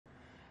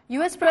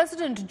US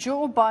President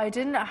Joe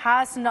Biden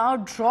has now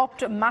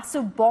dropped a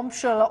massive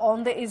bombshell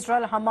on the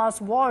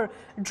Israel-Hamas war,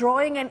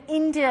 drawing an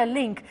India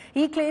link.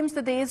 He claims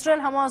that the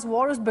Israel-Hamas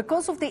war is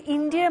because of the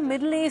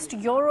India-Middle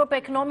East-Europe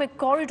economic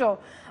corridor.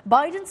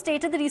 Biden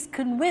stated that he's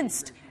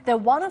convinced that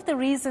one of the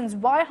reasons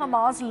why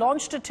Hamas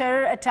launched a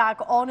terror attack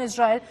on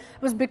Israel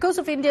was because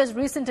of India's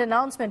recent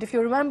announcement. If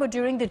you remember,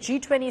 during the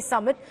G20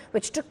 summit,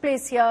 which took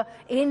place here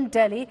in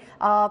Delhi,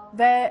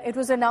 where it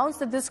was announced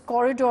that this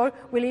corridor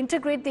will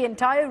integrate the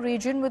entire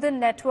region with a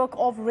network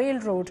of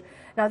railroad.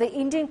 Now, the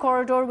Indian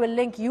corridor will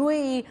link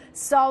UAE,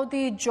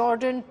 Saudi,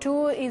 Jordan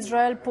to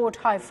Israel Port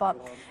Haifa.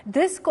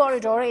 This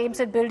corridor aims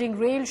at building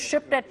rail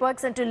ship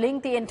networks and to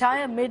link the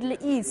entire Middle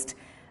East.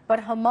 But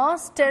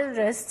Hamas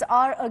terrorists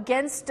are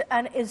against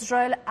an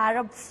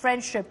Israel-Arab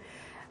friendship.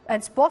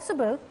 And it's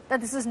possible that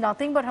this is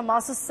nothing but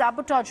Hamas's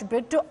sabotage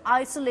bid to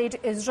isolate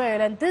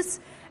Israel. And this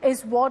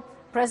is what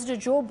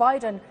President Joe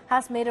Biden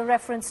has made a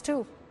reference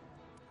to.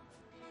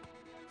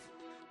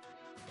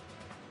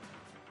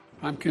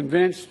 I'm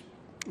convinced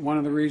one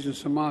of the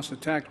reasons Hamas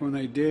attacked when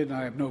they did,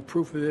 I have no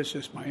proof of this,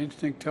 just my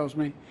instinct tells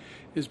me,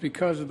 is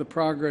because of the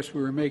progress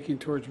we were making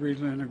towards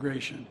regional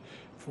integration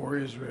for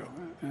Israel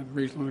and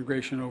regional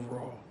integration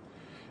overall.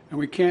 And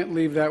we can't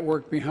leave that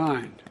work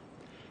behind.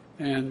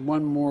 And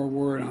one more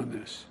word on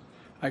this.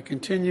 I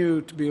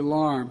continue to be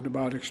alarmed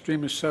about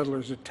extremist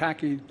settlers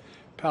attacking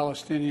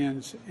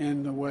Palestinians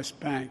in the West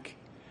Bank,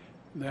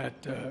 that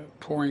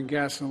pouring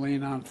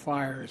gasoline on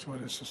fire is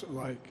what it's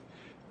like.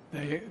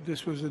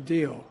 This was a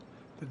deal.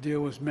 The deal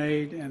was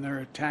made, and they're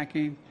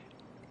attacking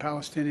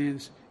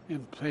Palestinians in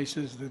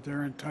places that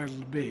they're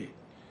entitled to be.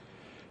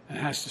 And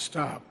it has to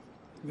stop.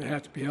 They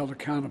have to be held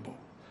accountable,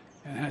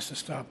 and it has to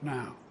stop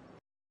now.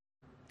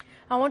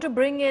 I want to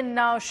bring in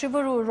now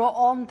Shivaru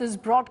on this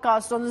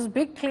broadcast on this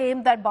big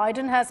claim that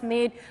Biden has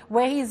made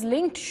where he's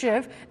linked,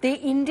 Shiv, the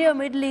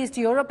India-Middle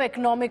East-Europe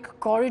economic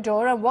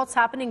corridor and what's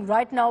happening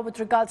right now with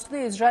regards to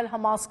the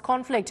Israel-Hamas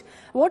conflict.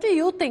 What do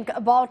you think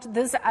about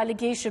this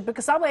allegation?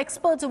 Because some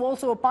experts have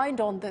also opined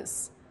on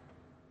this.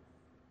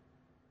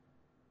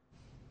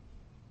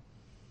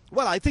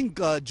 Well, I think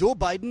Joe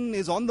Biden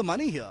is on the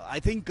money here. I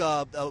think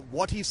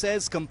what he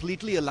says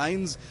completely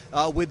aligns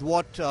with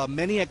what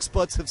many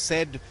experts have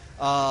said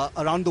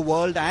around the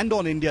world and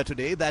on India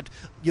today, that,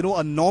 you know,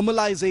 a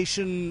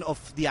normalization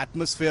of the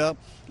atmosphere,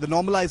 the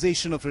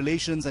normalization of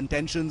relations and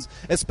tensions,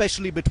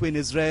 especially between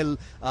Israel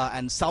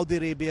and Saudi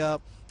Arabia,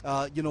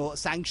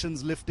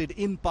 sanctions lifted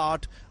in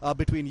part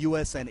between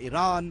US and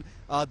Iran,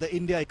 the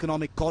India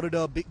economic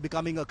corridor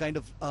becoming a kind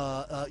of,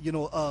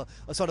 a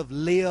sort of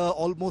layer,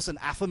 almost an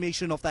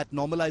affirmation of that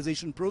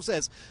normalization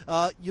process,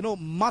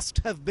 must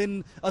have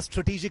been a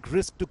strategic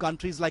risk to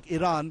countries like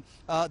Iran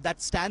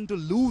that stand to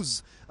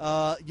lose,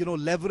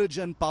 leverage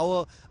and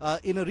power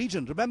in a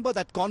region. Remember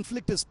that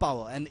conflict is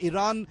power, and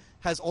Iran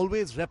has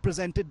always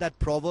represented that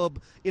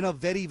proverb in a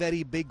very,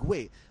 very big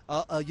way.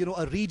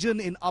 A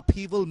region in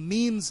upheaval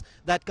means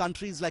that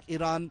countries like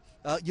Iran,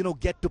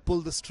 get to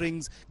pull the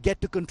strings,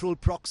 get to control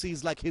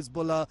proxies like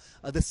Hezbollah,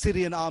 the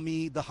Syrian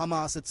army, the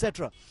Hamas,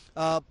 etc.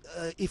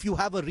 If you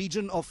have a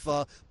region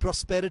of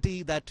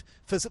prosperity that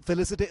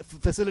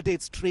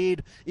facilitates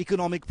trade,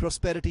 economic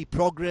prosperity,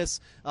 progress,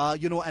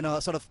 and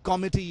a sort of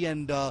comity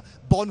and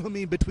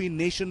bonhomie between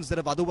nations that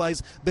have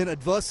otherwise been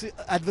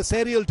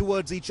adversarial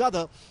towards each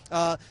other,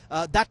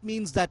 that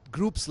means that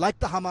groups like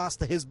the Hamas,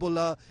 the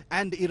Hezbollah,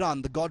 and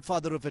Iran, the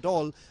godfather of it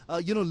all,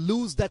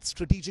 lose that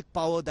strategic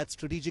power, that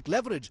strategic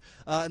leverage.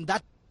 And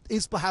that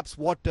is perhaps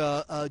what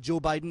Joe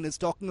Biden is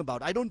talking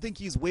about. I don't think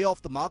he's way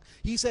off the mark.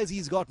 He says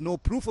he's got no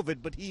proof of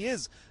it, but he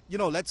is,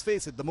 let's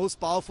face it, the most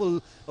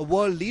powerful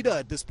world leader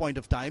at this point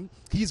of time.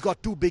 He's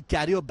got two big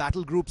carrier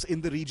battle groups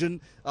in the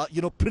region,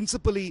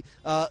 principally,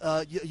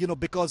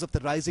 because of the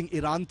rising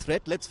Iran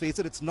threat. Let's face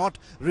it, it's not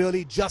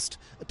really just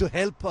to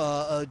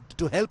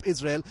help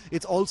Israel.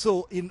 It's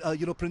also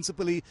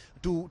principally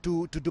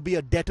to be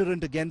a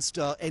deterrent against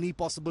any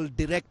possible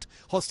direct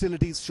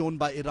hostilities shown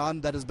by Iran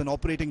that has been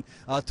operating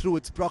through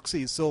its proxies.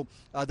 So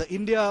the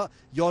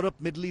India-Europe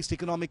Middle East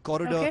economic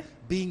corridor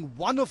being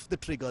one of the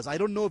triggers, I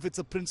don't know if it's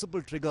a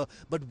principal trigger,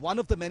 but one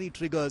of the many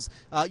triggers,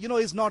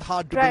 is not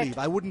hard to believe.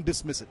 I wouldn't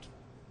dismiss it.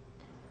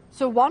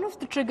 So one of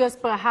the triggers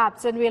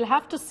perhaps, and we'll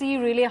have to see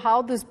really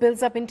how this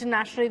builds up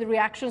internationally, the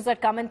reactions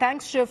that come. And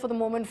thanks, Shiv, for the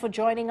moment for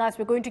joining us.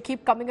 We're going to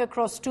keep coming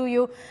across to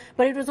you.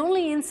 But it was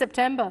only in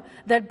September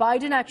that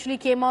Biden actually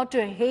came out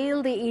to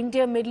hail the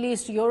India-Middle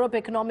East-Europe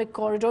economic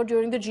corridor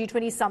during the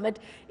G20 summit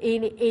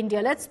in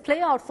India. Let's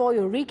play out for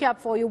you, recap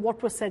for you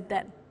what was said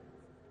then.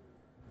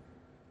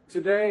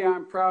 Today,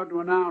 I'm proud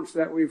to announce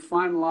that we've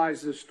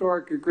finalized the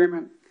historic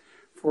agreement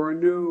for a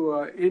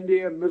new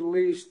India, Middle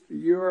East,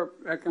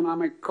 Europe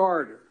economic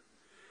corridor.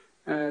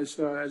 As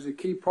a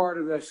key part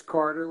of this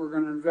corridor, we're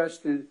going to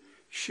invest in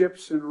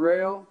ships and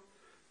rail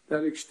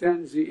that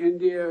extends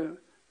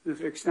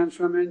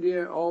from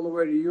India all the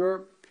way to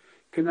Europe,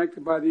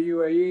 connected by the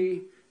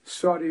UAE,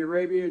 Saudi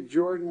Arabia,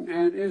 Jordan,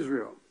 and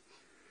Israel.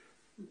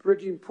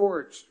 Bridging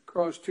ports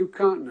across two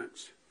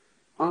continents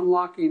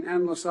unlocking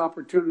endless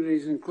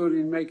opportunities,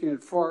 including making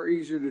it far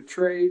easier to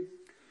trade,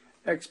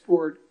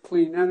 export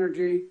clean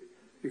energy,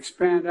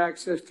 expand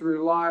access to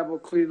reliable,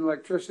 clean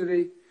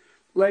electricity,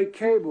 lay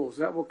cables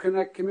that will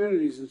connect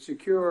communities and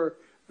secure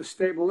a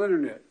stable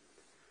internet,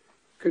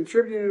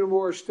 contributing to a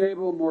more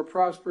stable, more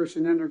prosperous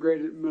and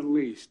integrated Middle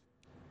East.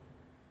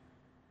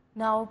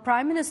 Now,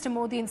 Prime Minister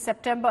Modi in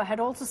September had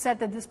also said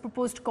that this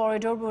proposed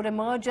corridor would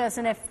emerge as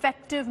an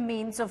effective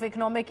means of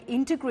economic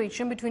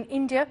integration between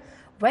India,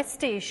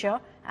 West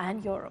Asia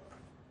and Europe.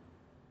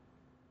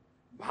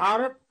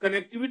 Bharat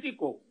connectivity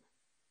को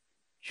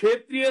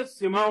क्षेत्रीय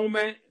सीमाओं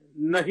में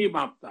नहीं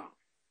मापता।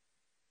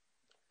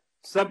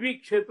 सभी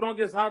क्षेत्रों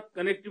के साथ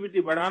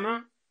कनेक्टिविटी बढ़ाना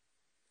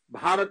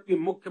भारत की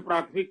मुख्य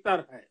प्राथमिकता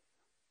है।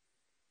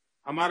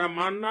 हमारा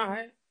मानना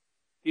है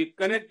कि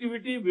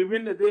कनेक्टिविटी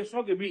विभिन्न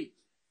देशों के बीच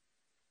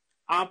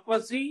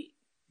आपसी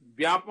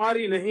व्यापार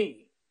ही नहीं,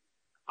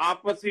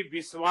 आपसी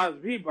विश्वास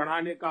भी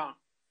बढ़ाने का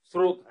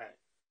स्रोत है।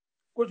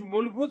 कुछ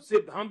मूलभूत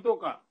सिद्धांतों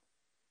का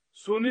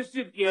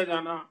सुनिश्चित किया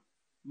जाना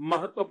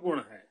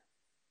महत्वपूर्ण है,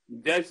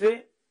 जैसे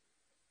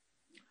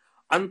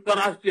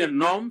अंतर्राष्ट्रीय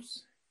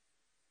नॉर्म्स,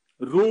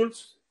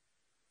 रूल्स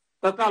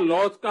तथा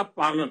लॉज का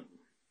पालन,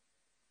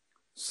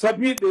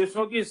 सभी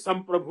देशों की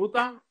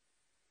संप्रभुता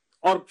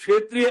और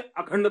क्षेत्रीय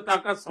अखंडता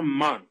का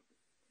सम्मान,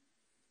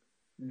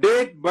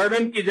 डेट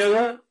बर्डन की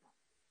जगह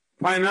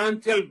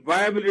फाइनेंशियल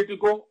वायबिलिटी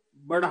को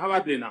बढ़ावा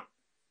देना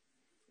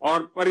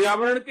और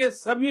पर्यावरण के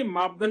सभी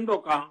मापदंडों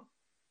का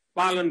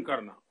पालन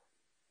करना।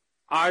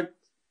 आज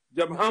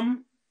जब हम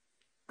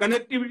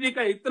कनेक्टिविटी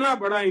का इतना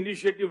बड़ा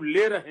इनिशिएटिव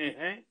ले रहे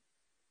हैं,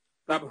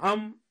 तब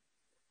हम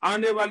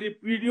आने वाली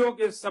पीढ़ियों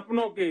के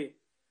सपनों के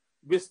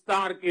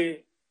विस्तार के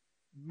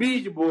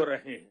बीज बो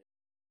रहे हैं।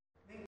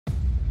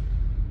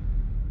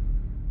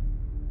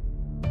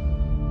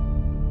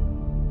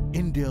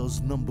 India's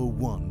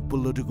 #1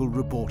 political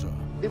reporter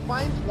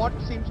defines what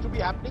seems to be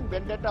happening,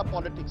 vendetta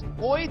politics.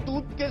 कोई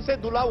दूध के से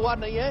धुला हुआ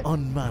नहीं है।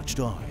 Unmatched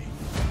eye,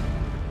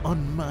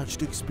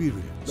 unmatched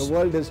experience. The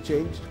world has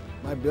changed.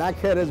 My black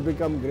hair has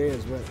become grey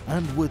as well.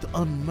 And with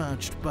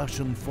unmatched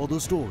passion for the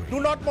story. Do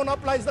not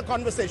monopolize the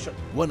conversation.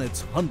 When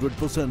it's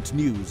 100%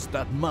 news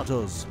that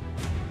matters.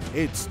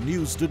 It's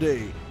News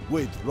Today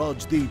with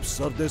Rajdeep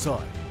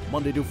Sardesai.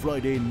 Monday to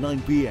Friday,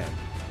 9 p.m.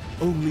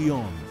 Only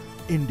on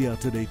India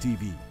Today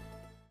TV.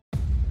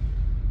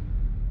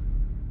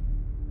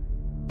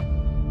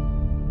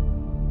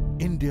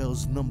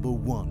 India's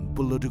 #1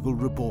 political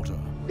reporter.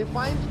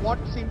 Defines what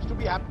seems to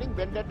be happening,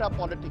 vendetta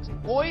politics.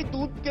 कोई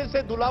दूध के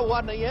से धुला हुआ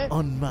नहीं है।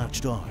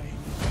 Unmatched eye,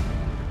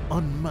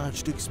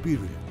 unmatched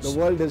experience. The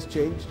world has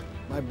changed.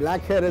 My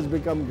black hair has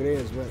become grey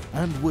as well.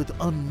 And with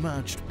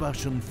unmatched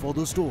passion for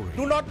the story.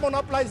 Do not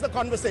monopolize the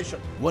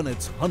conversation. When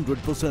it's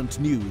 100%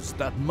 news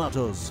that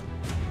matters.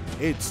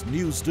 It's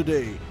News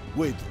Today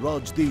with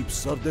Rajdeep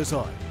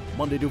Sardesai.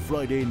 Monday to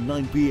Friday,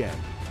 9 p.m.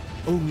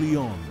 Only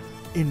on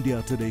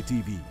India Today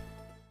TV.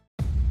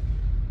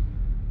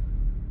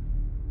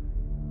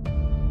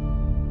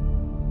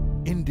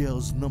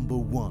 India's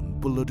 #1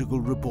 political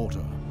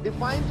reporter.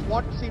 Defines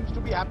what seems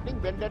to be happening,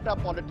 vendetta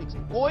politics.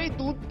 कोई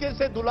दूध के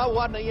से धुला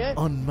हुआ नहीं है।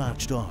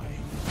 Unmatched eye,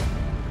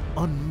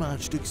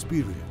 unmatched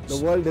experience. The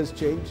world has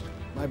changed.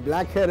 My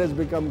black hair has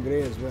become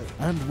grey as well.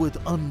 And with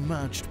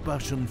unmatched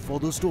passion for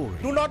the story.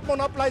 Do not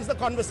monopolize the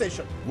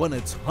conversation. When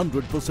it's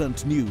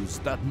 100% news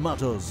that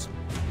matters.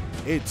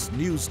 It's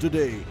News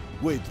Today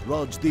with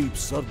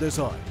Rajdeep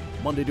Sardesai.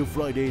 Monday to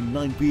Friday,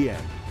 9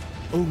 p.m.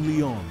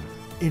 Only on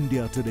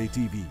India Today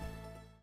TV.